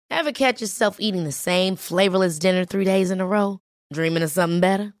Ever catch yourself eating the same flavorless dinner 3 days in a row? Dreaming of something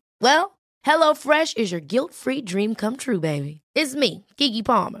better? Well, HelloFresh is your guilt-free dream come true, baby. It's me, Keke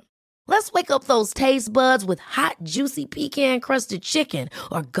Palmer. Let's wake up those taste buds with hot, juicy pecan-crusted chicken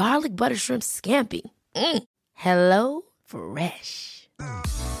or garlic butter shrimp scampi. Hello Fresh.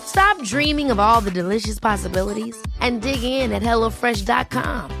 Stop dreaming of all the delicious possibilities and dig in at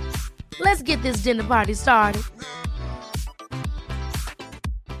HelloFresh.com. Let's get this dinner party started.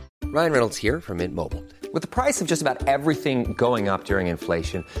 Ryan Reynolds here from Mint Mobile. With the price of just about everything going up during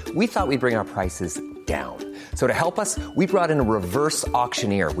inflation, we thought we'd bring our prices down. So to help us, we brought in a reverse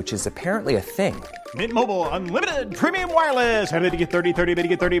auctioneer, which is apparently a thing. Mint Mobile Unlimited Premium Wireless. How to get 30, 30, how to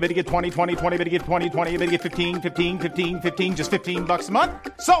get 30, how to get 20, 20, 20, how to get 20, 20, how to get 15, 15, 15, 15, just $15 a month?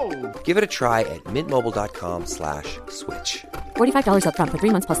 Sold! Give it a try at mintmobile.com/switch. $45 up front for 3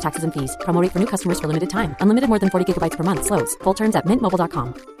 months plus taxes and fees. Promo rate for new customers for limited time. Unlimited more than 40 gigabytes per month. Slows full terms at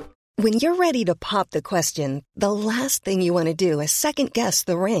mintmobile.com. When you're ready to pop the question, the last thing you want to do is second-guess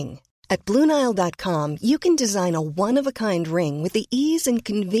the ring. At BlueNile.com, you can design a one-of-a-kind ring with the ease and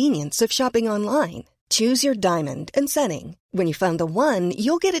convenience of shopping online. Choose your diamond and setting. When you find the one,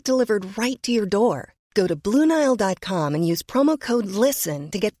 you'll get it delivered right to your door. Go to BlueNile.com and use promo code LISTEN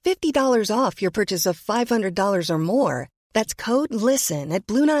to get $50 off your purchase of $500 or more. That's code LISTEN at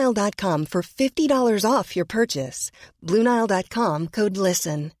BlueNile.com for $50 off your purchase. BlueNile.com, code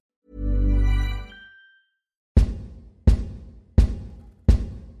LISTEN.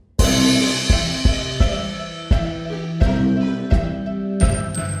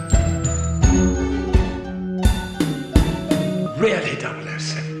 Really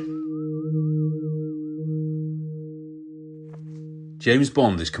 007. James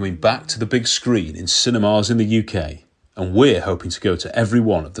Bond is coming back to the big screen in cinemas in the UK, and we're hoping to go to every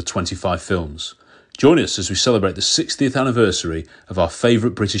one of the 25 films. Join us as we celebrate the 60th anniversary of our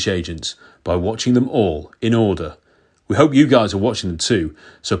favourite British agents by watching them all in order. We hope you guys are watching them too,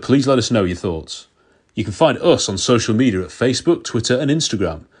 so please let us know your thoughts. You can find us on social media at Facebook, Twitter and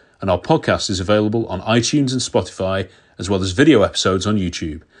Instagram, and our podcast is available on iTunes and Spotify, as well as video episodes on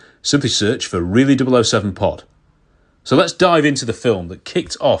YouTube. Simply search for Really 007 Pod. So let's dive into the film that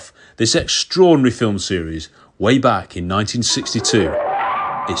kicked off this extraordinary film series way back in 1962.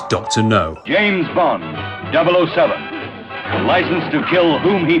 It's Dr. No. James Bond, 007. License to kill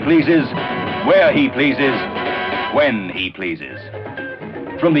whom he pleases, where he pleases, when he pleases.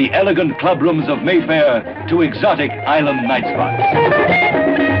 From the elegant clubrooms of Mayfair to exotic island night spots.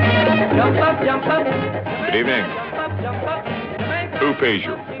 Jump up, jump up. Good evening. Who pays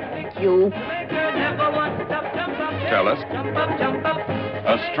you? You. Tell us.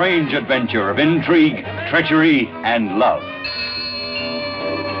 A strange adventure of intrigue, treachery, and love.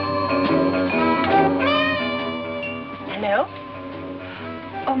 Hello?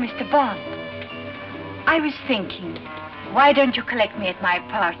 Oh, Mr. Bond. I was thinking, why don't you collect me at my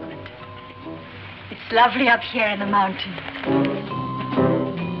apartment? It's lovely up here in the mountains.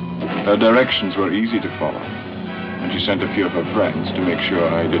 Her directions were easy to follow, and she sent a few of her friends to make sure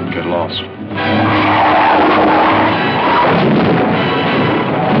I didn't get lost.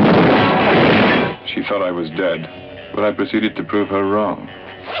 She thought I was dead, but I proceeded to prove her wrong.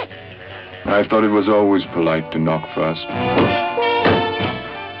 I thought it was always polite to knock first,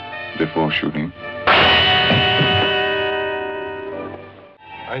 before shooting.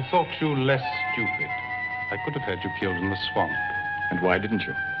 I thought you less stupid. I could have had you killed in the swamp. And why didn't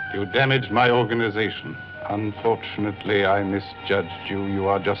you? You damaged my organization. Unfortunately, I misjudged you. You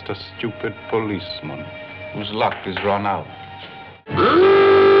are just a stupid policeman whose luck is run out.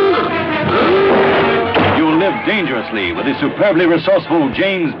 You'll live dangerously with the superbly resourceful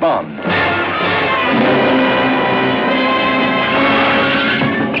James Bond.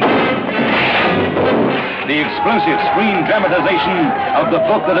 The explosive screen dramatization of the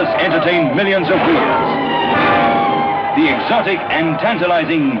book that has entertained millions of readers. The exotic and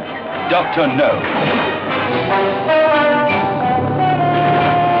tantalizing Dr. No.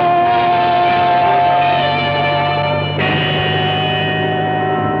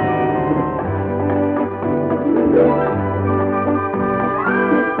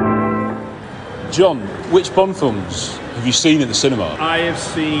 John, which Bond films have you seen at the cinema? I have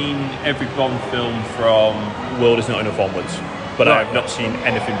seen every Bond film from World Is Not Enough onwards, but I have not seen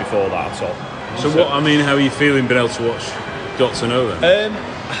anything before that at all. So what, how are you feeling being able to watch Dr. No then?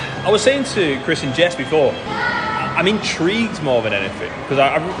 I was saying to Chris and Jess before, I'm intrigued more than anything, because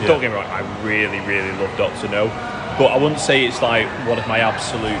don't get me wrong, I really, really love Dr. No, but I wouldn't say it's like one of my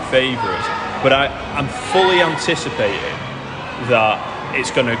absolute favourites, but I'm fully anticipating that it's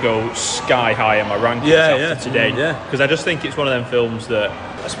going to go sky high in my rankings after today, because I just think it's one of them films that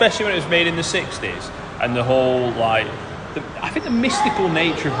especially when it was made in the 60s, and the whole, like, I think the mystical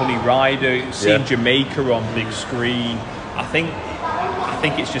nature of Honey Rider, seeing Jamaica on big screen, I think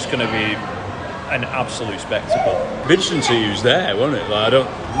it's just going to be an absolute spectacle. It'd be interesting to see who's there, won't it? Like,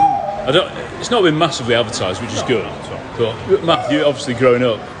 I don't. It's not been massively advertised, which is good. But Matthew, obviously growing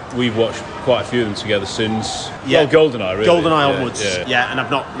up, we've watched quite a few of them together since. Yeah. Well, GoldenEye, really. GoldenEye onwards. Yeah, and I've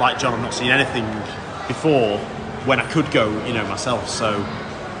not, like John, I've not seen anything before when I could go, myself. So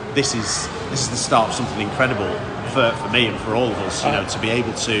this is the start of something incredible for me and for all of us. To be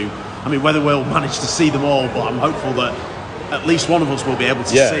able to. I mean, whether we'll manage to see them all, but I'm hopeful that at least one of us will be able to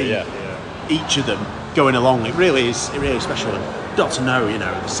see each of them going along. It really is special. And Dr. No, the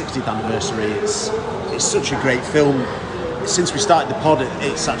 60th anniversary. It's such a great film. Since we started the pod,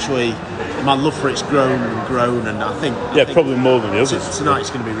 it's actually, my love for it's grown, and I think probably more than the others. Tonight it's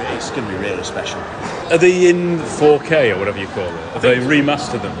going to be really special. Are they in 4K or whatever you call it? Have they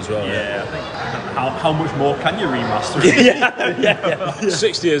remastered them as well? Yeah, I think. How much more can you remaster it?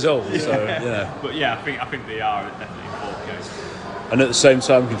 60 years old. So But I think they are definitely in 4K. And at the same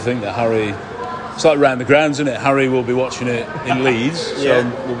time, you can think that Harry. It's like round the grounds, isn't it? Harry will be watching it in Leeds, so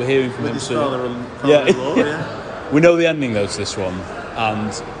we'll be hearing from him soon. We know the ending though to this one,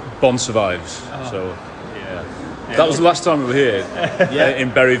 and Bond survives. So that was the last time we were here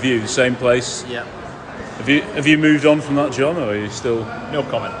in Berry View, same place. Yeah. Have you moved on from that, John, or are you still? No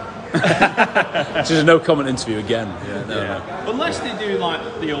comment. This is a no comment interview again. No. Unless they do like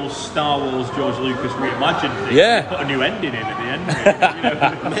the old Star Wars George Lucas reimagined thing. Put a new ending in at the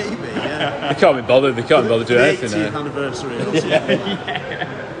end. Maybe. They can't be bothered. They can't bother doing anything. 80th anniversary. Or something.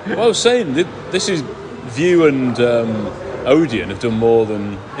 Well, I was saying this is View and Odeon have done more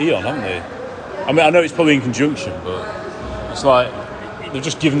than Eon, haven't they? I mean, I know it's probably in conjunction, but it's like they've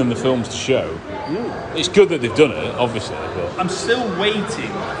just given them the films to show. It's good that they've done it, obviously. But I'm still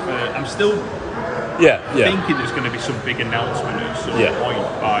waiting. I'm still thinking there's going to be some big announcement at some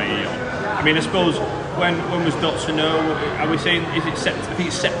point by Eon. I mean, I suppose when was Dr. No? Are we saying I think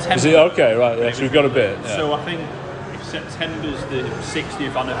it's September. Is it okay? Right. Yeah. So we've got a bit. Yeah. So I think if September's the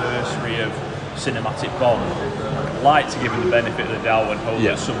 60th anniversary of Cinematic Bond, I'd like to give them the benefit of the doubt and hope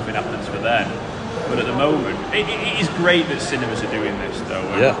that something happens for them. But at the moment, it is great that cinemas are doing this, though,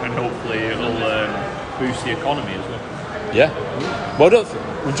 and hopefully it'll boost the economy as well. Yeah. Well,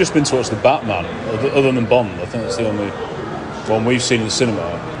 we've just been to watch the Batman, other than Bond. I think that's the only one we've seen in the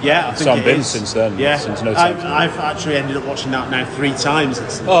cinema. Yeah, I think so I've been is. Since then. Yeah, since no time. I've actually ended up watching that now 3 times.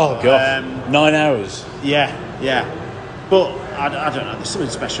 Oh God, 9 hours. Yeah. But I don't know. There's something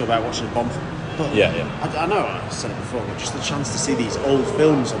special about watching a Bond film. But I know I said it before, but just the chance to see these old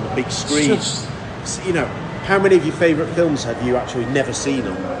films on the big screen. How many of your favourite films have you actually never seen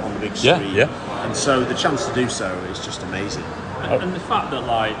on the big screen? Yeah. And so the chance to do so is just amazing. And the fact that,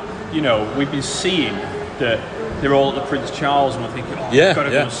 we've been seeing that they're all at the Prince Charles, and we're thinking, we've got to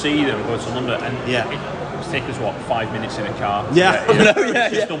go and see them, go to London, and it's taken us 5 minutes in a car.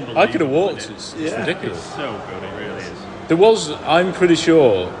 It's just unbelievable. I could have walked. It's ridiculous. It's so good, it really is. There was, I'm pretty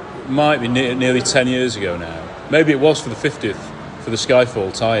sure, might be nearly 10 years ago now. Maybe it was for the 50th for the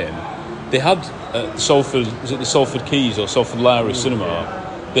Skyfall tie-in. They had the Salford Quays or Salford Lowry Cinema.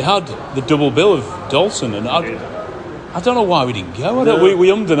 They had the double bill of Dalton, and I don't know why we didn't go. We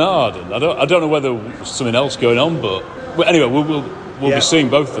ummed and ahed, and I don't know whether there's something else going on, but anyway, we'll be seeing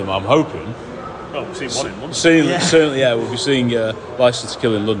both of them. I'm hoping. Well, we'll see one in London. Certainly, we'll be seeing Licence to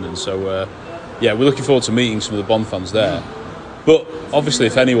Kill in London. So we're looking forward to meeting some of the Bond fans there. But obviously,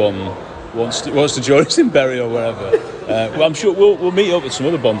 if anyone wants to join us in Bury or wherever, I'm sure we'll meet up with some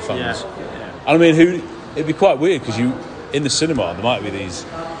other Bond fans. And I mean, it'd be quite weird because in the cinema there might be these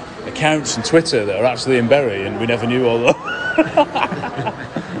accounts on Twitter that are actually in Bury, and we never knew all that.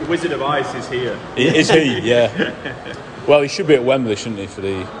 The Wizard of Ice is here. Is he? Yeah. Well, he should be at Wembley, shouldn't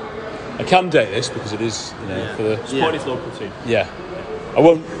he? I can date this because it is, for the support his local team. Yeah. I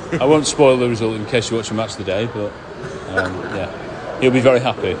won't spoil the result in case you watch a match today, but he'll be very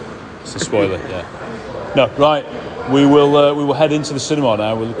happy. It's a spoiler. No, right. We will head into the cinema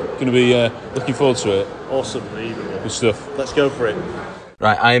now. We're going to be looking forward to it. Awesome, good stuff. Let's go for it.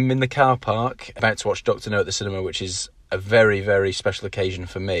 Right, I am in the car park, about to watch Dr. No at the cinema, which is a very, very special occasion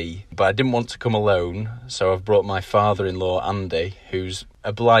for me. But I didn't want to come alone, so I've brought my father-in-law, Andy, who's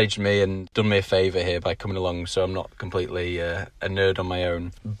obliged me and done me a favour here by coming along, so I'm not completely a nerd on my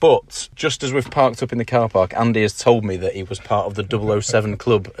own. But just as we've parked up in the car park, Andy has told me that he was part of the 007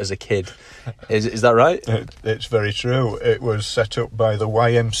 Club as a kid. Is that right? It's very true. It was set up by the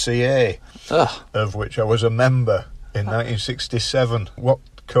YMCA, of which I was a member in 1967. What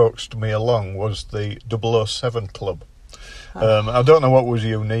coaxed me along was the 007 Club. I don't know what was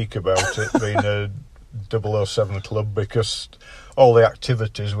unique about it being a 007 club, because all the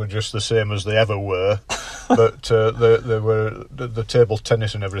activities were just the same as they ever were, but the table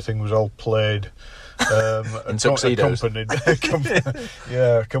tennis and everything was all played in tuxedos.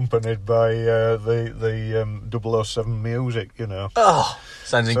 accompanied by the 007 music, you know. Oh,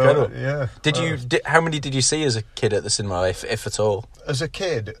 sounds incredible. Yeah. How many did you see as a kid at the cinema, if at all? As a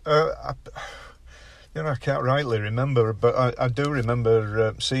kid, I can't rightly remember, but I do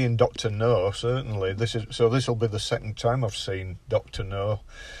remember seeing Dr. No. Certainly, this will be the second time I've seen Dr. No.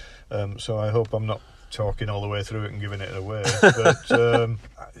 So I hope I'm not talking all the way through it and giving it away. But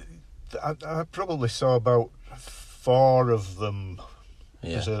I probably saw about 4 of them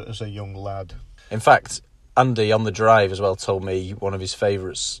as a young lad. In fact, Andy on the drive as well told me one of his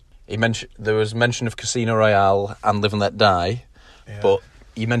favourites. There was mention of Casino Royale and Live and Let Die, but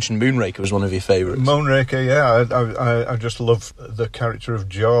you mentioned Moonraker was one of your favourites. Moonraker, yeah. I just love the character of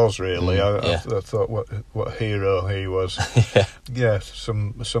Jaws, really. I thought what hero he was. Yeah,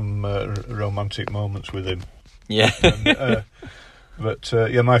 some romantic moments with him. Yeah. But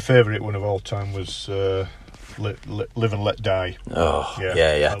my favourite one of all time was Live and Let Die. Oh,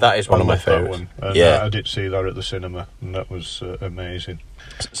 yeah. That is one of my favourites. I did see that at the cinema, and that was amazing.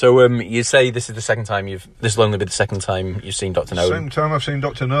 So you say this is the second time this will only be the second time you've seen Dr. No. Second time I've seen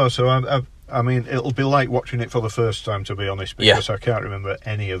Dr. No, so I mean, it'll be like watching it for the first time, to be honest, because I can't remember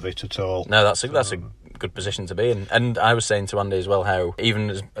any of it at all. No, that's a good position to be in. And I was saying to Andy as well how,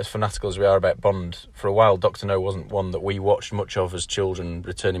 even as fanatical as we are about Bond, for a while Dr. No wasn't one that we watched much of as children,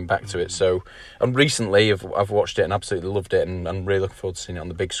 returning back to it. So, and recently I've watched it and absolutely loved it, and I'm really looking forward to seeing it on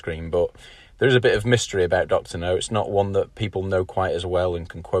the big screen. But there is a bit of mystery about Dr. No. It's not one that people know quite as well and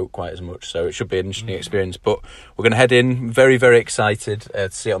can quote quite as much, so it should be an interesting experience. But we're going to head in, very, very excited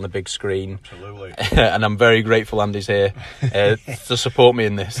to see it on the big screen. Absolutely. And I'm very grateful Andy's here to support me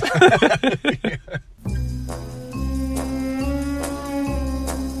in this.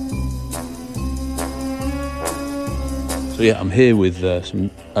 So yeah, I'm here with an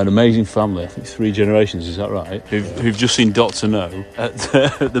amazing family, I think 3 generations, is that right? Who've just seen Dr. No at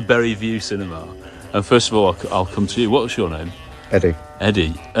the Berry View Cinema. And first of all, I'll come to you. What's your name? Eddie.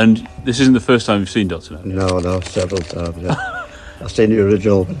 Eddie. And this isn't the first time you've seen Dr. No? No, several times, yeah. I've seen the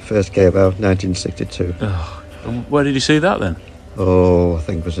original when it first came out, 1962. Oh, and where did you see that then? Oh, I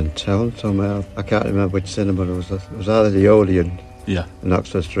think it was in town somewhere. I can't remember which cinema it was. It was either the Odeon in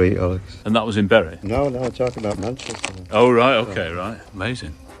Oxford Street or... And that was in Bury? No, I'm talking about Manchester. Oh, right, okay, right.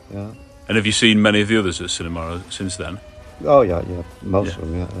 Amazing. Yeah. And have you seen many of the others at cinema since then? Oh, yeah, most of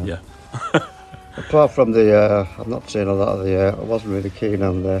them, yeah. Apart from I've not seen a lot of I wasn't really keen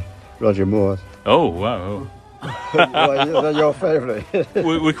on Roger Moore. Oh, wow. Well, they're your favourite.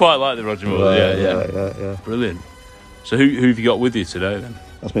 we quite like the Roger Moore, yeah. Brilliant. So who have you got with you today then?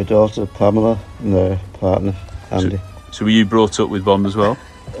 That's my daughter Pamela and their partner Andy. So were you brought up with Bond as well?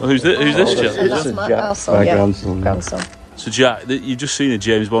 Oh, who's this Jack? This is Jack, my grandson. So Jack, you've just seen a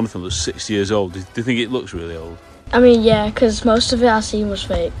James Bond film that's 60 years old. Do you think it looks really old? I mean, yeah, because most of it I seen was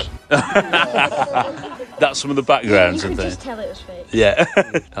fake. That's some of the backgrounds, I think. You could just tell it was fake. Yeah.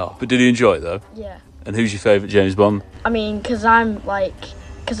 Oh, but did you enjoy it though? Yeah. And who's your favourite James Bond? I mean, because I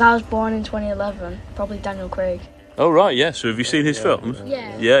was born in 2011, probably Daniel Craig. Oh, right, yeah. So have you seen his films?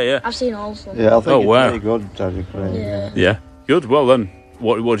 Yeah. I've seen all of them. Yeah, I think it's very good, Daniel Craig. Yeah. Good. Well, then,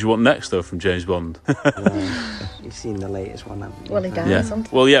 what do you want next, though, from James Bond? You've seen the latest one, haven't you? Well, he died or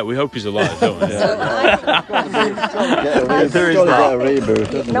something. Well, yeah, we hope he's alive, don't we? There is that. A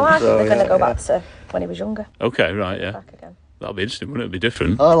reboot, no, I think they're going to go back to when he was younger. Okay, right, yeah. Back again. That'll be interesting, wouldn't it? It'd be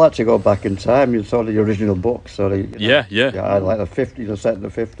different. I'd like to go back in time. You saw the original book, Yeah, I like the 50s, set in the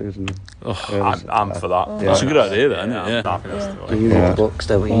 50s. And I'm for that. Yeah. That's a good idea, then, isn't it? Yeah. Books,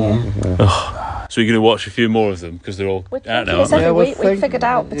 don't we? So you're going to watch a few more of them because they're all out now. It's every week. We figured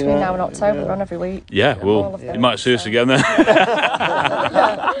out between now and October, we're on every week. Yeah, well, you might see us again then.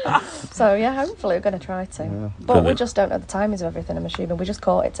 So yeah, hopefully we're going to try to. Yeah. But we just don't know the timings of everything, I'm assuming. We just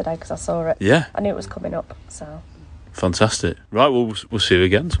caught it today because I saw it. Yeah. I knew it was coming up, so... Fantastic. Right, well, we'll see you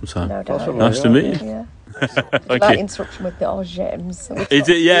again sometime. No doubt. Nice to meet you. Yeah. Thank that you. instruction with the James. Is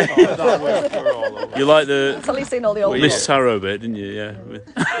it? Yeah. You like the I've only seen all the old Miss Tarot bit, didn't you? Yeah.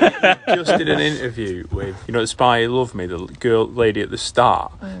 Just did an interview with, the Spy Who Loved Me, the lady at the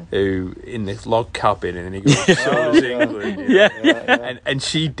start, who in this log cabin, and then he goes, so does England. And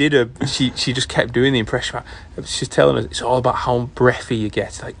she she just kept doing the impression. She's telling us it's all about how breathy you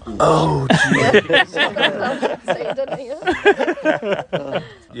get. Like, oh, geez.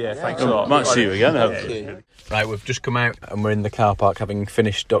 Yeah, thanks a lot. Might see you again, hopefully. Right, we've just come out and we're in the car park having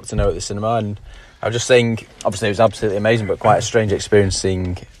finished Dr. No at the cinema, and I was just saying, obviously it was absolutely amazing, but quite a strange experience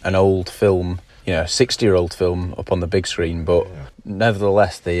seeing an old film, a 60-year-old film up on the big screen, but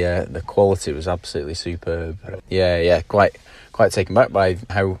nevertheless the quality was absolutely superb. Yeah, quite taken back by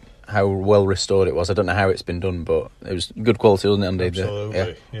how well restored it was. I don't know how it's been done, but it was good quality, wasn't it, Andy?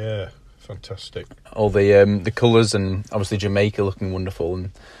 Absolutely, yeah. Fantastic. All the colours, and obviously Jamaica looking wonderful, and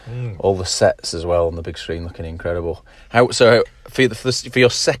all the sets as well on the big screen looking incredible. For your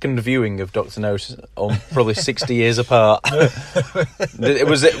second viewing of Dr. No, on probably 60 years apart, how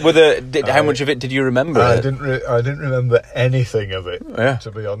much of it did you remember? I didn't remember anything of it,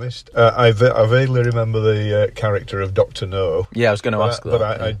 to be honest. I vaguely remember the character of Dr. No. Yeah, I was going to ask that.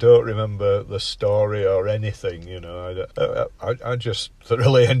 But I don't remember the story or anything, I just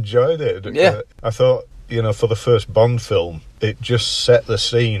thoroughly enjoyed it. Yeah. I thought, for the first Bond film, it just set the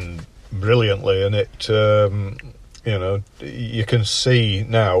scene brilliantly, and it, you can see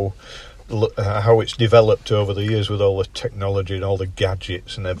now how it's developed over the years with all the technology and all the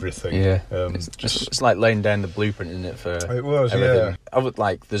gadgets and everything. Yeah, it's like laying down the blueprint, isn't it? For it was, everything. yeah. I would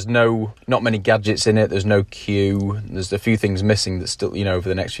there's not many gadgets in it. There's no queue. There's a few things missing that still, over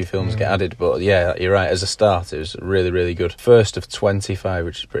the next few films get added. But yeah, you're right. As a start, it was really, really good. First of 25,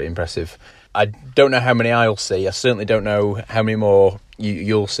 which is pretty impressive. I don't know how many I'll see. I certainly don't know how many more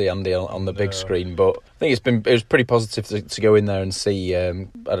you'll see, Andy, on the big screen. But I think it was pretty positive to go in there and see,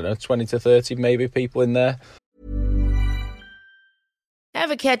 20 to 30 maybe people in there.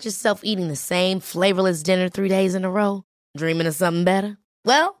 Ever catch yourself eating the same flavorless dinner 3 days in a row? Dreaming of something better?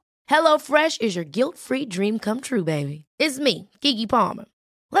 Well, HelloFresh is your guilt-free dream come true, baby. It's me, Keke Palmer.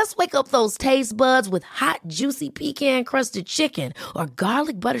 Let's wake up those taste buds with hot, juicy pecan-crusted chicken or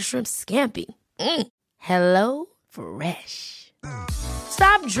garlic butter shrimp scampi. Hello Fresh.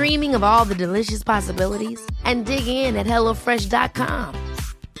 Stop dreaming of all the delicious possibilities and dig in at HelloFresh.com.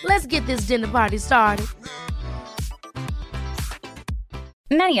 Let's get this dinner party started.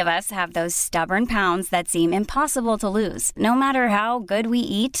 Many of us have those stubborn pounds that seem impossible to lose, no matter how good we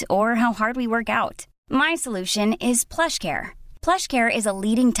eat or how hard we work out. My solution is PlushCare. PlushCare is a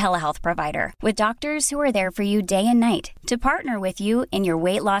leading telehealth provider with doctors who are there for you day and night to partner with you in your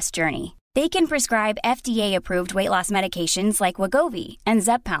weight loss journey. They can prescribe FDA-approved weight loss medications like Wegovy and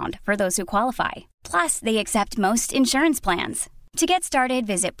Zepbound for those who qualify. Plus, they accept most insurance plans. To get started,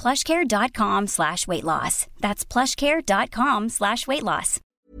 visit plushcare.com/weightloss. That's plushcare.com/weightloss.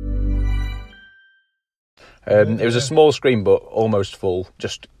 It was a small screen, but almost full.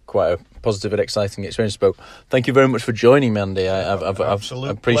 Just quite a positive and exciting experience. But thank you very much for joining me, Andy. I've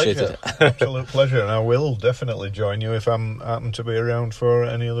appreciated it. Absolute pleasure, and I will definitely join you if I happen to be around for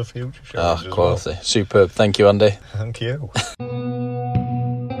any of the future shows. Quality. Well. Superb. Thank you, Andy. Thank you.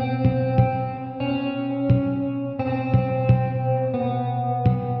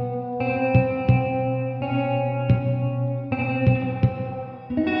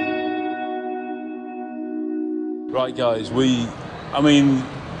 Right, guys, we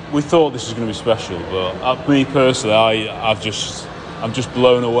thought this was going to be special, but me personally, I'm just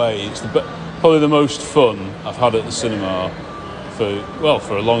blown away. It's probably the most fun I've had at the cinema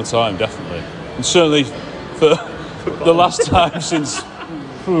for a long time, definitely, and certainly for the last time since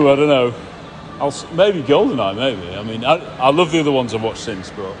I don't know, maybe GoldenEye, maybe. I love the other ones I've watched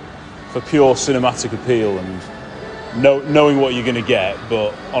since, but for pure cinematic appeal and knowing what you're going to get,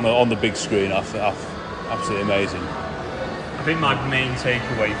 but on the big screen, absolutely amazing. I think my main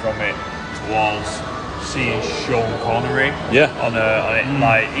takeaway from it was seeing Sean Connery. Yeah. On it,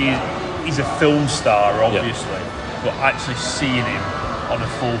 like he's a film star, obviously, but actually seeing him on a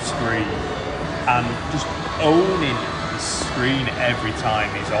full screen and just owning the screen every time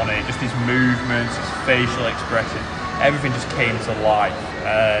he's on it, just his movements, his facial expression, everything just came to life.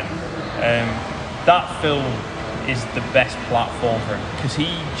 And that film is the best platform for him because he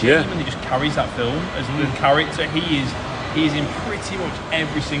genuinely just carries that film as the character. He is in pretty much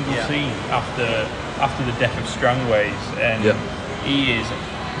every single scene after the death of Strangways, and he is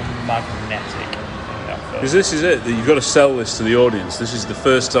magnetic in that film. Because this is it, you've got to sell this to the audience. This is the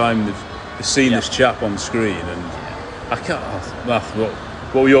first time they've seen this chap on screen, and I can't. Math, what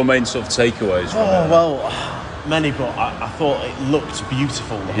were your main sort of takeaways from it? Well, many, but I thought it looked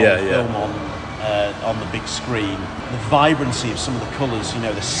beautiful, the whole film on the big screen. The vibrancy of some of the colours,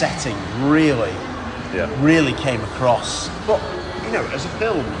 the setting really came across. But as a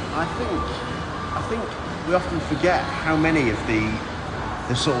film, I think we often forget how many of the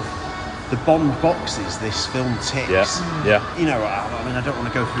sort of the Bond boxes this film ticks. I don't want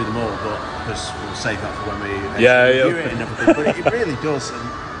to go through them all, but because we'll save that for when we review it and everything. But it really does. And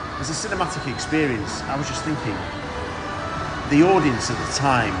as a cinematic experience, I was just thinking, the audience at the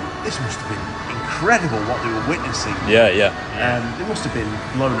time, this must have been incredible what they were witnessing. Yeah. They must have been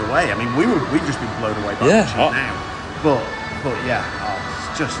blown away. I mean, we've just been blown away by watching it now. But yeah,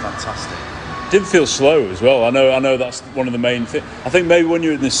 it's just fantastic. Didn't feel slow as well. I know that's one of the main things. I think maybe when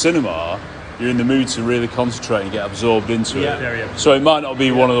you're in the cinema, you're in the mood to really concentrate and get absorbed into it. So it might not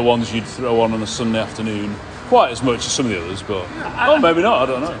be one of the ones you'd throw on a Sunday afternoon quite as much as some of the others, but maybe not. I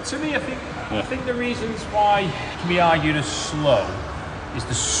don't know. To me, I think the reasons why it can be argued as slow is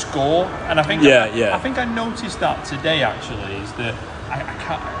the score, and I think I think I noticed that today actually. Is that I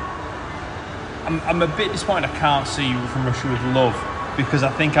can't. I'm a bit disappointed I can't see From Russia with Love, because I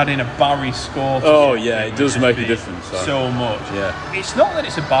think adding a Barry score to it does make a difference so much. Yeah. It's not that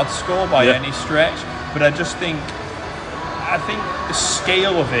it's a bad score by any stretch, but I think the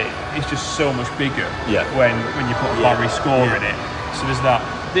scale of it is just so much bigger when you put a Barry score in it. So there's that.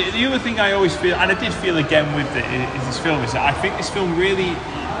 The other thing I always feel, and I did feel again with this film, is that I think this film really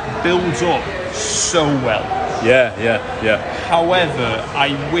builds up so well. Yeah. However,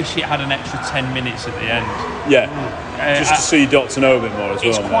 I wish it had an extra 10 minutes at the end. Yeah. Just to see Dr. No a bit more as well.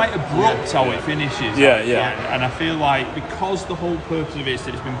 It's quite abrupt how it finishes. Yeah. And I feel like because the whole purpose of it is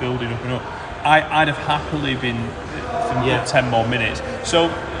that it's been building up and up, I'd have happily been for 10 more minutes. So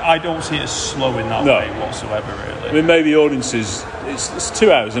I don't see it as slow in that way whatsoever, really. I mean, maybe audiences, it's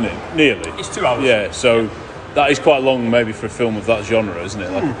 2 hours, isn't it? Nearly. It's 2 hours. Yeah, so that is quite long maybe for a film of that genre, isn't it?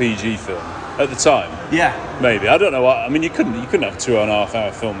 Like a PG film. At the time. Yeah. Maybe. I don't know. I mean, you couldn't have a 2.5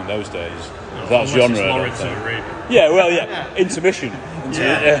 hour film in those days. That genre. Intermission.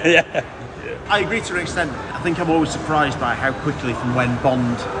 I agree to an extent. I think I'm always surprised by how quickly from when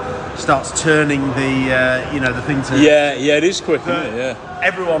Bond starts turning the thing to... Yeah, it is quick, isn't it? Yeah.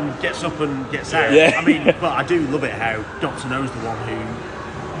 Everyone gets up and gets out. Yeah. I mean, but I do love it how Dr. No's the one who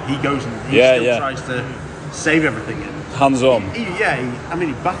he goes and he still tries to save everything. Hands on. He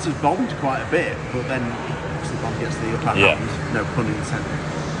batters Bond quite a bit, but then obviously Bond gets the upper hand. No pun intended.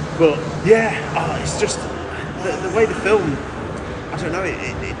 But it's just the way the film, I don't know,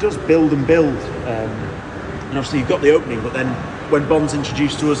 it does build and build. And obviously you've got the opening, but then when Bond's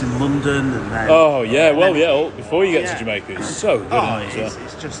introduced to us in London and then... before you get to Jamaica, it's so good.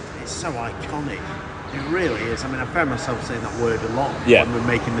 It's so iconic. It really is. I mean, I found myself saying that word a lot when we're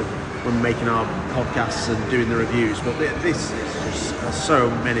making our podcasts and doing the reviews, but this is just so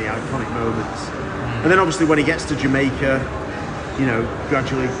many iconic moments. And then obviously when he gets to Jamaica,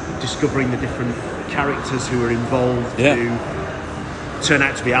 gradually discovering the different characters who are involved who turn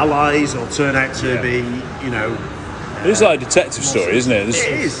out to be allies or turn out to be, It's like a detective story, isn't it?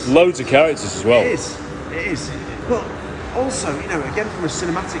 There's loads of characters as well. It is. But also, again from a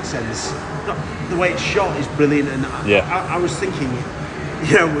cinematic sense, the way it's shot is brilliant. And I was thinking,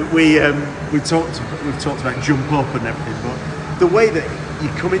 we've talked about Jump Up and everything, but the way that you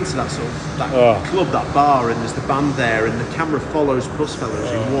come into that sort of club, that bar, and there's the band there, and the camera follows Pussfellow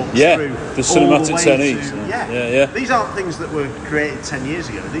as he walks through. The cinematic techniques. These aren't things that were created 10 years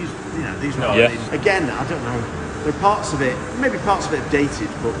ago. These were again. I don't know. There are parts of it, maybe parts of it are dated,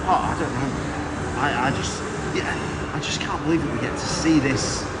 but I don't know. I just can't believe that we get to see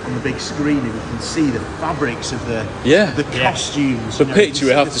this on the big screen, and we can see the fabrics of the costumes. The picture,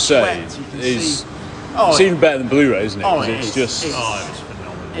 we have to say, is it's even better than Blu-ray, isn't it? It's just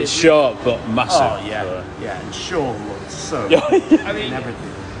it's sharp but massive. And Sean looks so. Everything.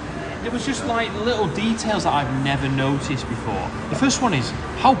 There was just like little details that I've never noticed before. The first one is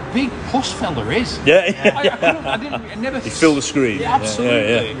how big Pussfellow is. I never. You fill the screen. Yeah,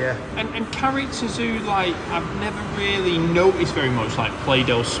 absolutely. And characters who I've never really noticed very much, like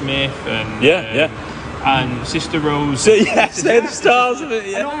Playdale Smith and and Sister Rose. They're the stars of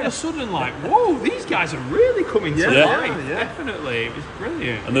it. And all of a sudden, whoa, these guys are really coming to life. Definitely, it was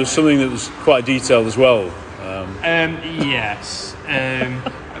brilliant. And there was something that was quite detailed as well. Yes.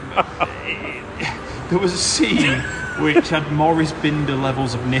 There was a scene which had Maurice Binder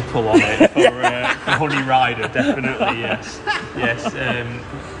levels of nipple on it for Honey Rider, definitely, yes.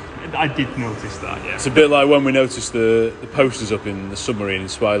 I did notice that, It's a bit like when we noticed the posters up in the submarine in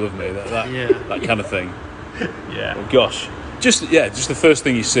Spy Love Me, that kind of thing. Oh, gosh. Just the first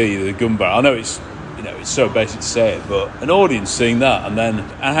thing you see, the gun barrel. I know it's so basic to say it, but an audience seeing that, and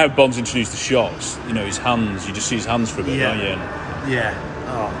how Bond's introduced the shots, his hands, you just see his hands for a bit, don't you?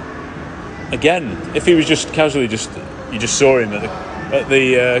 Again, if he was just casually, you just saw him at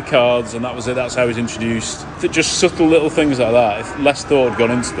the cards, and that was it. That's how he was introduced. Just subtle little things like that. If less thought had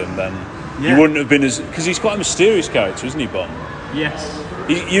gone into them, then you wouldn't have been because he's quite a mysterious character, isn't he, Bond? Yes.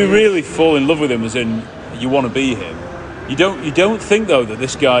 You really fall in love with him, as in you want to be him. You don't think though that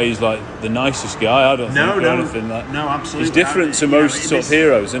this guy is like the nicest guy. I don't think or anything like. No, absolutely. He's different to most sort of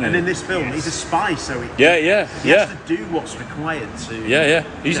heroes, isn't he? And in this film, he's a spy, so he has to do what's required to.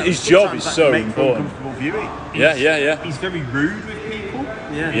 His job is so important. Viewing. He's very rude with people.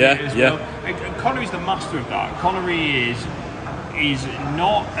 Well. And Connery's the master of that. Connery is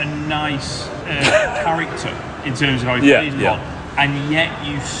not a nice character in terms of how he plays Bond. And yet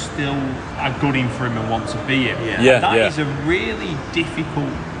you still are gunning for him and want to be him. That is a really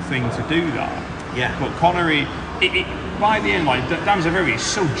difficult thing to do. But Connery, by the end, like Dan's a very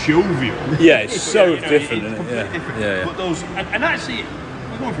so jovial. Yeah, it's so different, isn't it? Completely different. But those, and actually,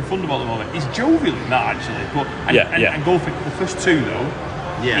 we're going for Thunderball at the moment. He's jovial in that actually. But and go for the first two though.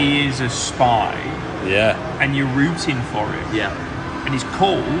 He is a spy. And you're rooting for him. And he's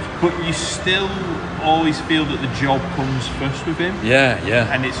cold, but you still always feel that the job comes first with him.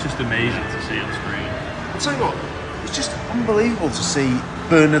 And it's just amazing to see on screen. I'll tell you what, it's just unbelievable to see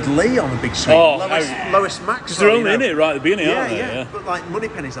Bernard Lee on the big screen. Lois Maxwell. Because they're only in it right at the beginning, aren't they? Yeah. But like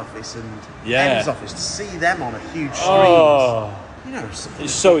Moneypenny's office and M's office, to see them on a huge screen.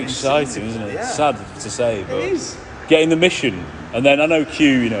 It's so exciting, isn't it? It's sad to say, but it is. Getting the mission. And then I know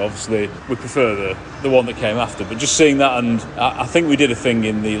Q, obviously we prefer the one that came after, but just seeing that, and I think we did a thing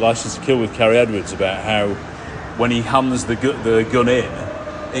in the License to Kill with Carrie Edwards about how when he hands the gun in,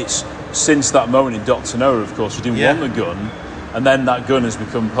 it's since that moment in Dr. No, of course, he didn't want the gun, and then that gun has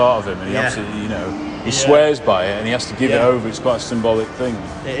become part of him, and he absolutely, he swears by it, and he has to give it over. It's quite a symbolic thing.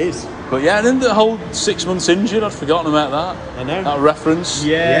 It is. But and then the whole 6 months injured, I'd forgotten about that. I know. That reference.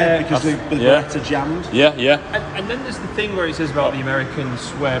 Because the Beretta jammed. And then there's the thing where it says about the Americans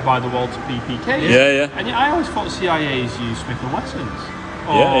swear by the Walter PPK. And I always thought CIA's used Smith & Wessons.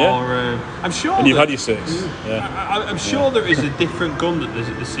 I'm sure. And you've had your 6. I'm sure there is a different gun that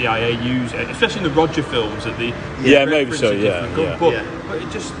the CIA use, especially in the Roger films. That maybe so. But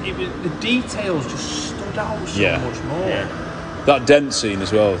the details just stood out so much more. That Dent scene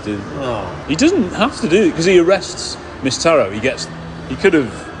as well. He doesn't have to do it because he arrests Miss Tarot. He could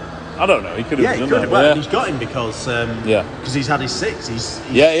have. I don't know. He could have done that. Well, he's got him because he's had his 6. He's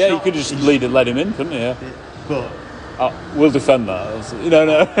he could just let him in, couldn't he? But we'll defend that.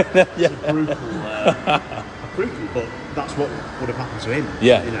 No. Brutal, but that's what would have happened to him.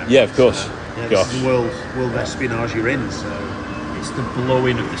 Of course. This is the world espionage you're in. So it's the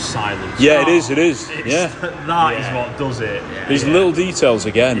blowing of the silence. It is. That is what does it. These little details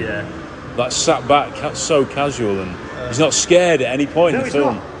again. Like sat back, so casual, and he's not scared at any point in the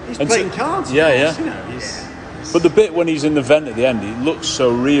film. Not. He's playing cards. But the bit when he's in the vent at the end, he looks so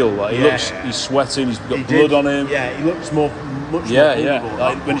real. Like he's sweating. He's got blood on him. He looks much more.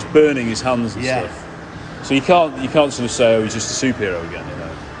 Like when he's burning his hands and stuff. So you can't sort of say, he's just a superhero again.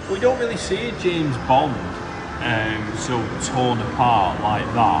 We don't really see a James Bond so torn apart like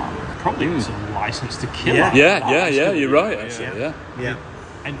that. Probably it was a License to Kill. You're right. Actually,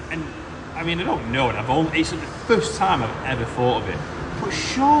 And I mean, I don't know, and it's the first time I've ever thought of it. But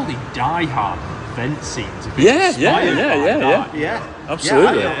surely Die Hard vent scenes have been inspired by that.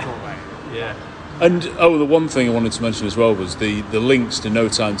 Absolutely. And the one thing I wanted to mention as well was the links to No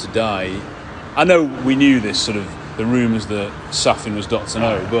Time to Die. I know we knew this sort of the rumours that Safin was Dr.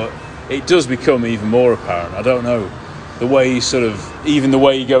 No, but it does become even more apparent. I don't know. The way even the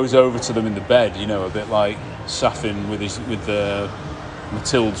way he goes over to them in the bed, a bit like Safin with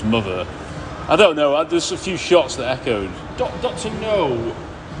Matilda's mother. I don't know. There's a few shots that echoed. Dr. No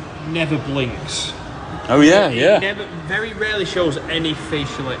never blinks. Oh yeah, he never, very rarely shows any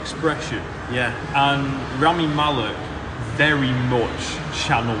facial expression. And Rami Malek very much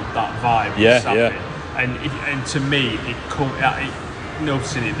channeled that vibe. And to me,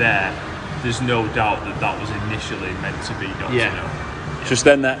 noticing it there's no doubt that was initially meant to be Dr. No. Just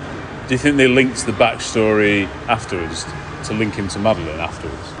then do you think they linked the backstory afterwards to link him to Madeline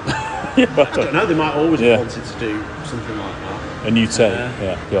afterwards? I don't know. They might always have wanted to do something like that. A new take.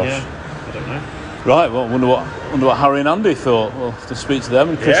 Gosh. I don't know. Right. Well, wonder what Harry and Andy thought. We'll have to speak to them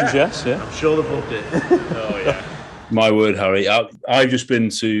and Chris and Jess. I'm sure they've loved it. My word, Harry. I've just been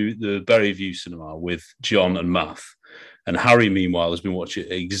to the Berryview Cinema with John and Math, and Harry, meanwhile, has been watching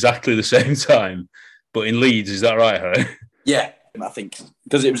it at exactly the same time, but in Leeds. Is that right, Harry? Yeah, I think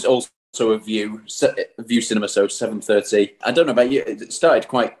because it was also a View Cinema, so 7:30. I don't know about you. It started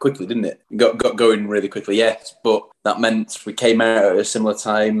quite quickly, didn't it? Got going really quickly, yes. But that meant we came out at a similar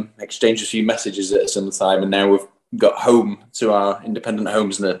time, exchanged a few messages at a similar time, and now we've got home to our independent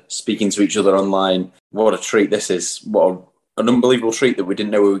homes and are speaking to each other online. What a treat this is. What an unbelievable treat that we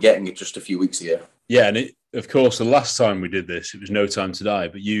didn't know we were getting it just a few weeks ago. Yeah, and of course, the last time we did this, it was No Time to Die,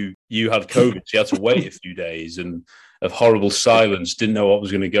 but you had COVID, so you had to wait a few days and of horrible silence, didn't know what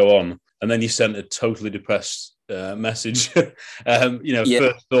was going to go on. And then you sent a totally depressed message,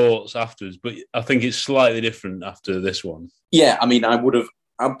 first thoughts afterwards. But I think it's slightly different after this one. Yeah, I mean, I would have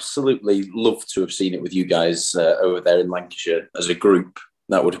absolutely loved to have seen it with you guys over there in Lancashire as a group.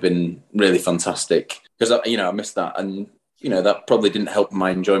 That would have been really fantastic because, I missed that. And, that probably didn't help my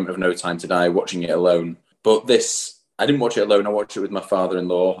enjoyment of No Time to Die watching it alone. But this, I didn't watch it alone. I watched it with my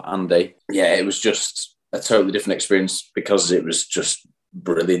father-in-law, Andy. Yeah, it was just a totally different experience because it was just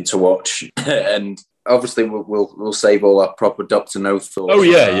brilliant to watch. And obviously, we'll save all our proper Dr. No thoughts. Oh,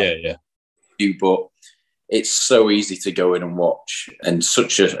 yeah. But it's so easy to go in and watch, and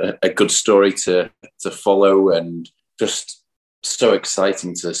such a good story to follow, and just so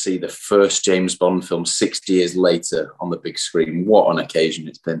exciting to see the first James Bond film 60 years later on the big screen. What an occasion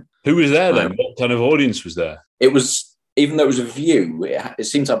it's been. Who was there then? What kind of audience was there? It was, even though it was a view, it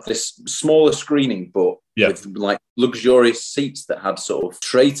seemed to have this smaller screening, but with like luxurious seats that had sort of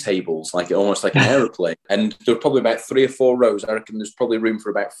tray tables, almost like an aeroplane. And there were probably about 3 or 4 rows. I reckon there's probably room for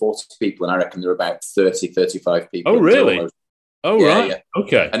about 40 people, and I reckon there were about 30, 35 people. Oh, really? Oh, right. Yeah.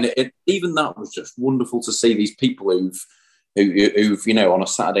 Okay. And even that was just wonderful to see these people who've on a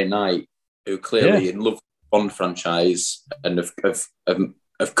Saturday night, who clearly love the Bond franchise and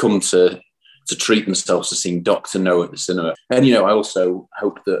have come to treat themselves to seeing Dr. No at the cinema. And, I also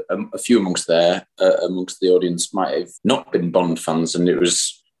hope that a few amongst the audience might have not been Bond fans, and it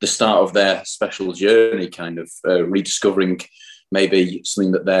was the start of their special journey, kind of rediscovering maybe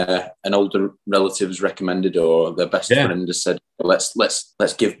something that an older relatives recommended, or their best friend has said, let's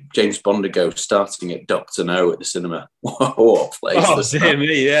give James Bond a go, starting at Dr. No at the cinema. What a place. Oh, dear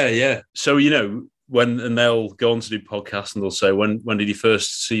me, yeah. So, when they'll go on to do podcasts and they'll say, when did you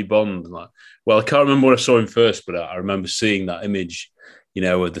first see Bond? And well, I can't remember when I saw him first, but I remember seeing that image,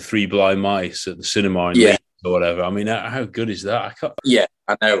 of the 3 blind mice at the cinema in Leeds or whatever. I mean, how good is that? Yeah,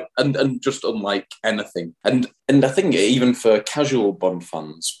 I know. And just unlike anything. And I think even for casual Bond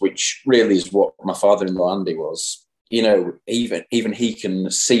fans, which really is what my father-in-law Andy was, even he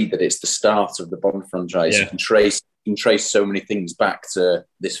can see that it's the start of the Bond franchise. Yeah. You can trace so many things back to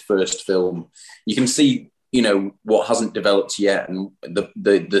this first film. You can see, what hasn't developed yet, and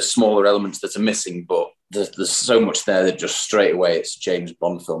the smaller elements that are missing, but there's so much there that just straight away it's a James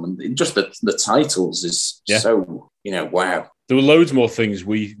Bond film. And just the titles is so, wow. There were loads more things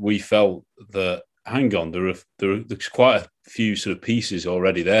we felt that, hang on, there's quite a few sort of pieces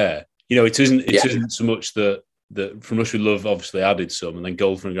already there. It isn't so much that From Russia with Love obviously added some, and then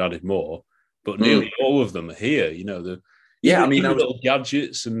Goldfinger added more, but nearly all of them are here. Little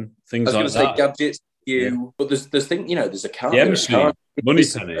gadgets and things like that. I was going to say gadgets, but there's things, there's a car. Yeah,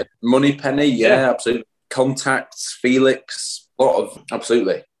 Moneypenny, yeah, absolutely. Contacts, Felix, a lot of,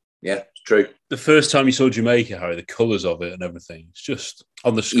 absolutely. Yeah, it's true. The first time you saw Jamaica, Harry, the colours of it and everything, it's just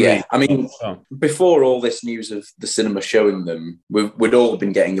on the screen. Yeah, I mean, before all this news of the cinema showing them, we'd all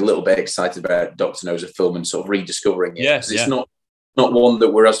been getting a little bit excited about Dr. No as a film and sort of rediscovering it. Yes, it's not one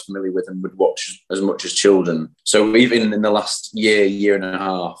that we're as familiar with and would watch as much as children. So even in the last year and a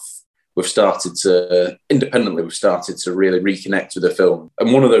half, we've started to really reconnect with the film.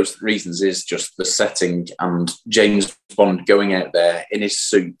 And one of those reasons is just the setting and James Bond going out there in his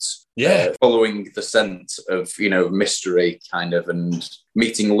suit, following the scent of, mystery kind of, and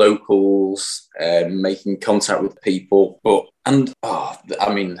meeting locals, making contact with people.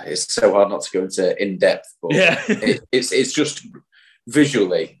 It's so hard not to go into in-depth, but it's just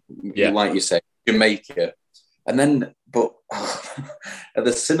visually, like you say, Jamaica. And then, at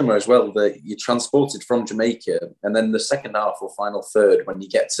the cinema as well, that you're transported from Jamaica, and then the second half or final third, when you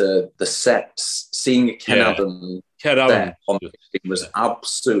get to the sets, seeing Ken Adam on the screen was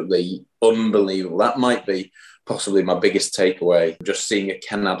absolutely unbelievable. That might be possibly my biggest takeaway, just seeing a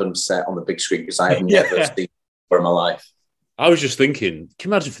Ken Adam set on the big screen, because I have never seen it before in my life. I was just thinking,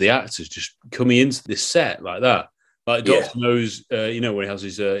 can you imagine for the actors just coming into this set like that? Like Dr. No's, when he has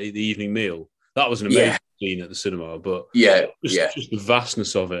his the evening meal. That was an amazing scene at the cinema, but just the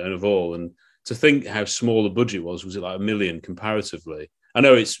vastness of it and of all, and to think how small the budget was it like $1 million comparatively? I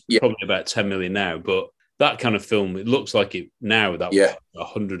know it's probably about 10 million now, but that kind of film, it looks like it now that was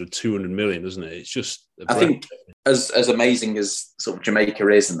 100 or 200 million, doesn't it? It's just, I think as amazing as sort of Jamaica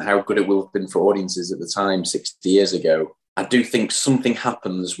is and how good it will have been for audiences at the time 60 years ago, I do think something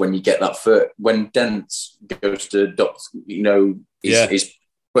happens when you get that when Dent goes to Doctor, he's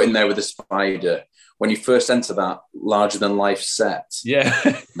put in there with a spider. When you first enter that larger than life set,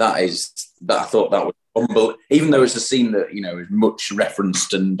 I thought that was even though it's a scene that is much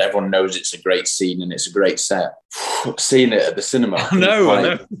referenced and everyone knows it's a great scene and it's a great set, seeing it at the cinema, I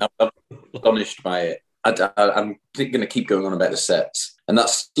know. I'm astonished by it. I'm going to keep going on about the sets, and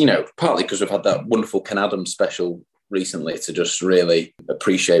that's partly because we've had that wonderful Ken Adams special recently to just really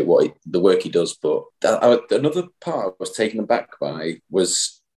appreciate the work he does. But another part I was taken aback by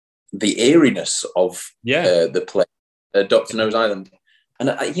was the eeriness of the play, Dr. No's Island. And,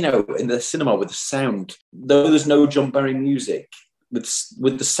 in the cinema with the sound, though there's no John Barry music,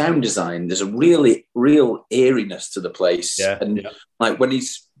 with the sound design, there's a really real eeriness to the place. Yeah, like when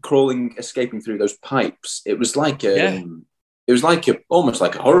he's escaping through those pipes, it was like almost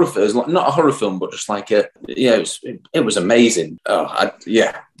like a horror film. It was not a horror film, but just like it was amazing.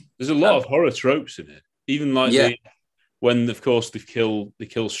 There's a lot of horror tropes in it. Even like when, of course, they kill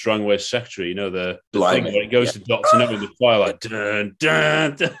Strangway's secretary. The thing where it goes to Dr. No in the twilight. Dun,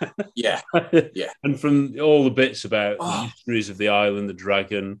 dun, dun. Yeah. And from all the bits about the mysteries of the island, the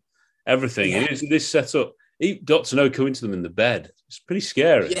dragon, everything. Yeah. This set up. Dr. No coming to them in the bed. It's pretty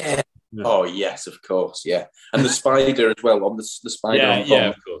scary. Yeah. Oh yes, of course. Yeah, and the spider as well. On the spider.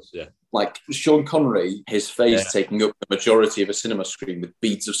 Of course. Yeah. Like Sean Connery, his face taking up the majority of a cinema screen with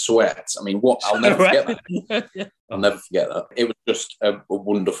beads of sweat. I mean, I'll never forget that. I'll never forget that. It was just a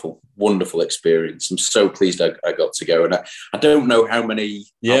wonderful, wonderful experience. I'm so pleased I got to go. And I don't know how many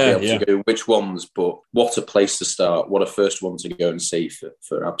I'll be able to go, which ones, but what a place to start. What a first one to go and see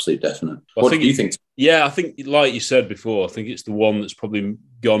for absolute definite. What do you think? Yeah, I think, like you said before, I think it's the one that's probably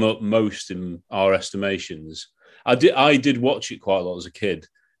gone up most in our estimations. I did watch it quite a lot as a kid,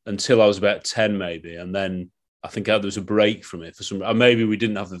 until I was about 10 maybe, and then I think there was a break from it for some. Maybe we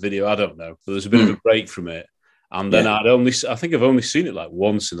didn't have the video, I don't know, but there was a bit of a break from it, and then I think I've only seen it like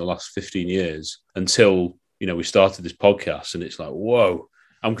once in the last 15 years until we started this podcast, and it's like, whoa,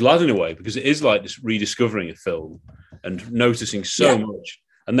 I'm glad in a way, because it is like just rediscovering a film and noticing so much,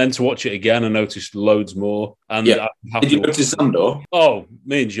 and then to watch it again, I noticed loads more. And did you notice Zandor? Oh,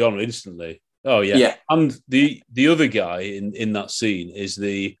 me and John instantly. Oh yeah. And the other guy in that scene is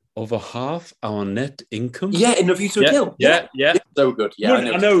the other half our net income. Yeah, in A View to a Kill. Yeah. So good. Yeah,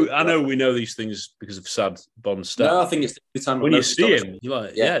 I know. We know these things because of sad Bond stuff. No, I think it's the time when you see him, you're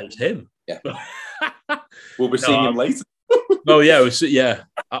like, it's him. Yeah. We'll be seeing him later.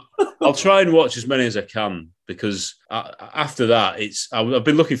 I'll try and watch as many as I can, because after that, I've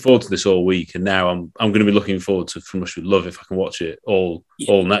been looking forward to this all week, and now I'm going to be looking forward to From Russia with Love if I can watch it all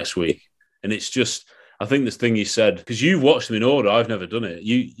next week. And it's just, I think this thing you said, because you watched them in order, I've never done it.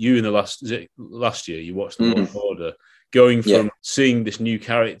 You in the last year, you watched them in order, going from seeing this new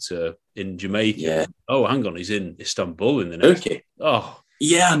character in Jamaica. Yeah. Oh, hang on, he's in Istanbul in the next. Okay. Oh,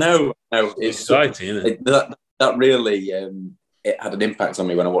 yeah, I know. It's exciting, isn't it? That really it had an impact on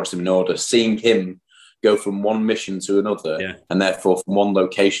me when I watched him in order. Seeing him go from one mission to another, and therefore from one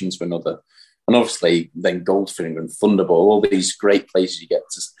location to another. And obviously, then Goldfinger and Thunderball, all these great places you get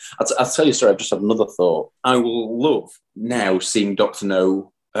to. I'll tell you, sorry, I've just had another thought. I will love now seeing Dr.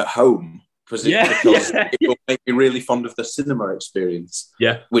 No at home, because it will make me really fond of the cinema experience.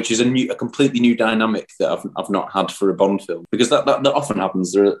 Yeah, which is a completely new dynamic that I've not had for a Bond film, because that often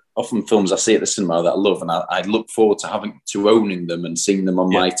happens. There are often films I see at the cinema that I love, and I look forward to owning them and seeing them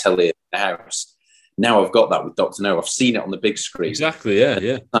on my telly at the house. Now I've got that with Dr. No. I've seen it on the big screen. Exactly, yeah.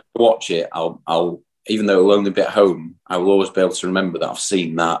 When I watch it, I'll even though it'll only be at home, I will always be able to remember that I've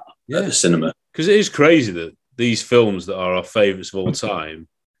seen that at the cinema. Because it is crazy that these films that are our favourites of all time,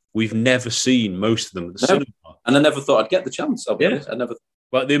 we've never seen most of them at the cinema. And I never thought I'd get the chance. I'll be honest. I never.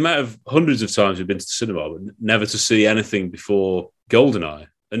 Like the amount of hundreds of times we've been to the cinema, but never to see anything before GoldenEye.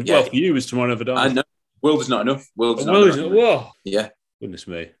 And well, for you, it was Tomorrow Never Dies. I know. World is not enough. Whoa. Yeah. Goodness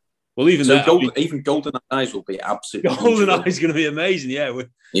me. Well, even even GoldenEye will be absolutely. GoldenEye is going to be amazing.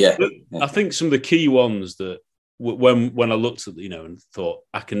 Yeah. I think some of the key ones that when I looked at and thought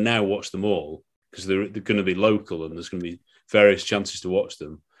I can now watch them all because they're going to be local and there's going to be various chances to watch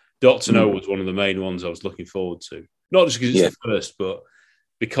them. Dr. No was one of the main ones I was looking forward to. Not just because it's the first, but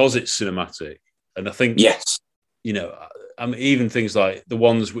because it's cinematic. And I think even things like the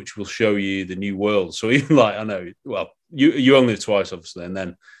ones which will show you the new world. So even like you only live twice, obviously, and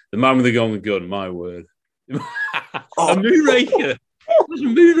then The Man with the Golden Gun, my word. A Moonraker. There's a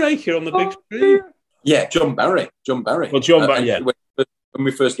Moonraker on the big screen. Yeah, John Barry. Well, John Barry, When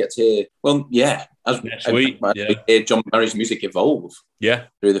we first get to hear, next week, hear John Barry's music evolve. Yeah,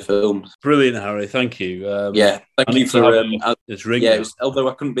 through the film. Brilliant, Harry. Thank you. Thank you for this ring. Although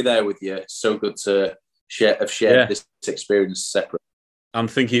I couldn't be there with you, it's so good to share this experience separate. I'm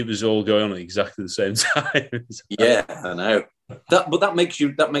thinking it was all going on at exactly the same time. Yeah, I know. that makes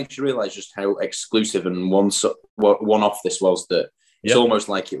you realise just how exclusive and one-off this was. That it's almost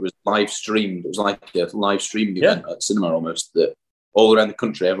like it was live streamed. It was like a live streaming event at cinema almost. That all around the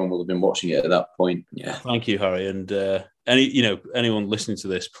country, everyone will have been watching it at that point. Yeah. Thank you, Harry. And anyone listening to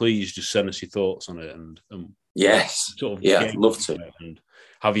this, please just send us your thoughts on it. And yes, I'd love to. And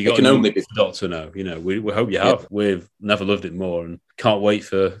have you got? It can only be Doctor No. We hope you have. We've never loved it more, and can't wait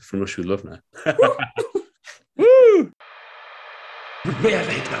for From Russia with Love now. Woo! Really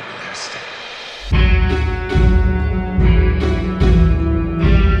don't understand.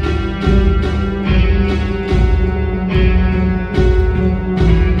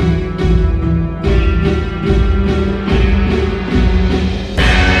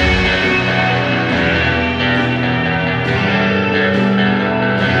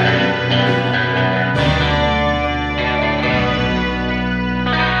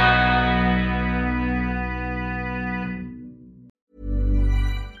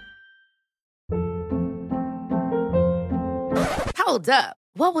 Hold up.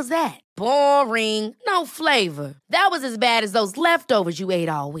 What was that? Boring. No flavor. That was as bad as those leftovers you ate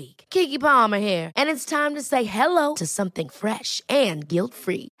all week. Keke Palmer here, and it's time to say hello to something fresh and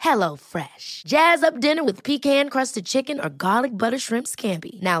guilt-free. Hello Fresh. Jazz up dinner with pecan-crusted chicken or garlic butter shrimp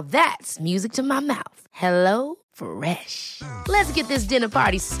scampi. Now that's music to my mouth. Hello Fresh. Let's get this dinner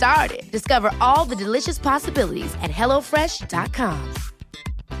party started. Discover all the delicious possibilities at HelloFresh.com.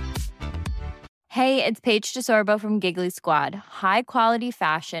 Hey, it's Paige DeSorbo from Giggly Squad. High quality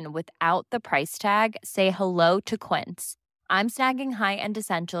fashion without the price tag. Say hello to Quince. I'm snagging high-end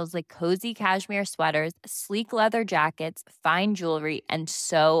essentials like cozy cashmere sweaters, sleek leather jackets, fine jewelry, and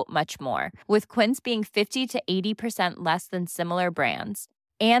so much more. With Quince being 50 to 80% less than similar brands.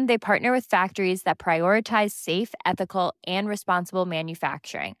 And they partner with factories that prioritize safe, ethical, and responsible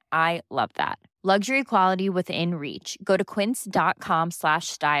manufacturing. I love that. Luxury quality within reach. Go to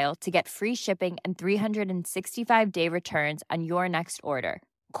quince.com/style to get free shipping and 365-day returns on your next order.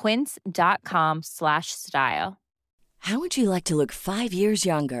 Quince.com/style. How would you like to look 5 years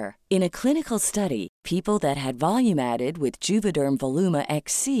younger? In a clinical study, people that had volume added with Juvederm Voluma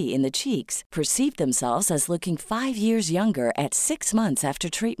XC in the cheeks perceived themselves as looking 5 years younger at 6 months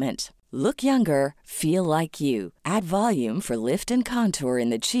after treatment. Look younger, feel like you. Add volume for lift and contour in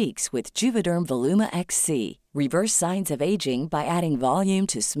the cheeks with Juvederm Voluma XC. Reverse signs of aging by adding volume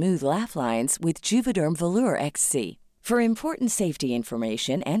to smooth laugh lines with Juvederm Volure XC. For important safety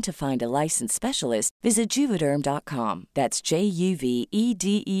information and to find a licensed specialist, visit Juvederm.com. That's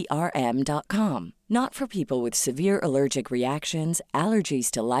JUVEDERM.com. Not for people with severe allergic reactions,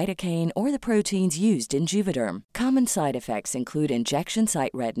 allergies to lidocaine, or the proteins used in Juvederm. Common side effects include injection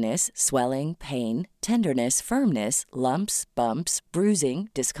site redness, swelling, pain, tenderness, firmness, lumps, bumps, bruising,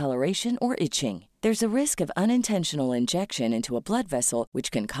 discoloration, or itching. There's a risk of unintentional injection into a blood vessel,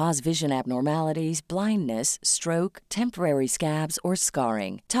 which can cause vision abnormalities, blindness, stroke, temporary scabs, or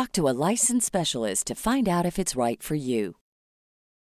scarring. Talk to a licensed specialist to find out if it's right for you.